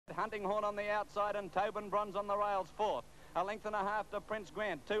Hunting Horn on the outside and Tobin Bronze on the rails fourth. A length and a half to Prince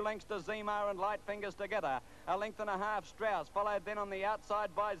Grant, 2 lengths to Zima and Light Fingers together. A length and a half Strauss, followed then on the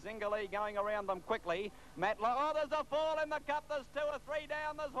outside by Zingalee, going around them quickly. Matlock, oh, there's a fall in the cup, there's 2 or 3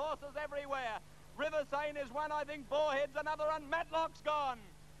 down, there's horses everywhere. River Seine is one, I think Boarhead's another, and Matlock's gone.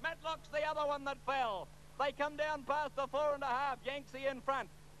 Matlock's the other one that fell. They come down past the 4 and a half, Yanksy in front.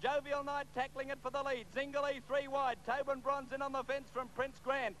 Jovial Knight tackling it for the lead. Zingalee 3 wide, Tobin Bronze in on the fence from Prince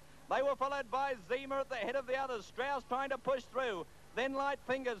Grant. They were followed by Zima at the head of the others. Strauss trying to push through. Then Light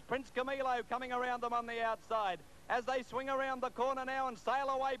Fingers, Prince Camilo coming around them on the outside. As they swing around the corner now and sail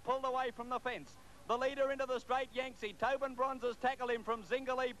away, pulled away from the fence. The leader into the straight, Yanksy. Tobin Bronze has tackled him from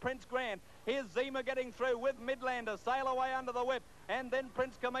Zingalee, Prince Grant. Here's Zima getting through with Midlander. Sail away under the whip. And then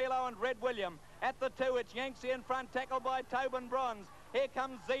Prince Camilo and Red William. At the 2, it's Yanksy in front, tackled by Tobin Bronze. Here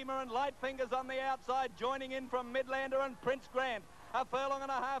comes Zima and Light Fingers on the outside, joining in from Midlander and Prince Grant. A furlong and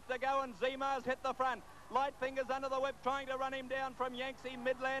a half to go, and Zima's hit the front. Light Fingers under the whip, trying to run him down from Yanksy,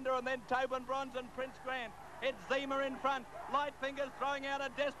 Midlander, and then Tobin Bronze and Prince Grant. It's Zima in front. Light Fingers throwing out a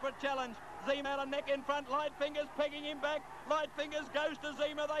desperate challenge. Zima out a neck in front. Light Fingers pegging him back. Light Fingers goes to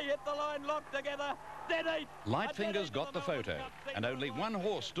Zima. They hit the line, locked together. Dead heat. Light Fingers got the photo, and only one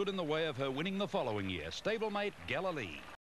horse stood in the way of her winning the following year, stablemate Galilee.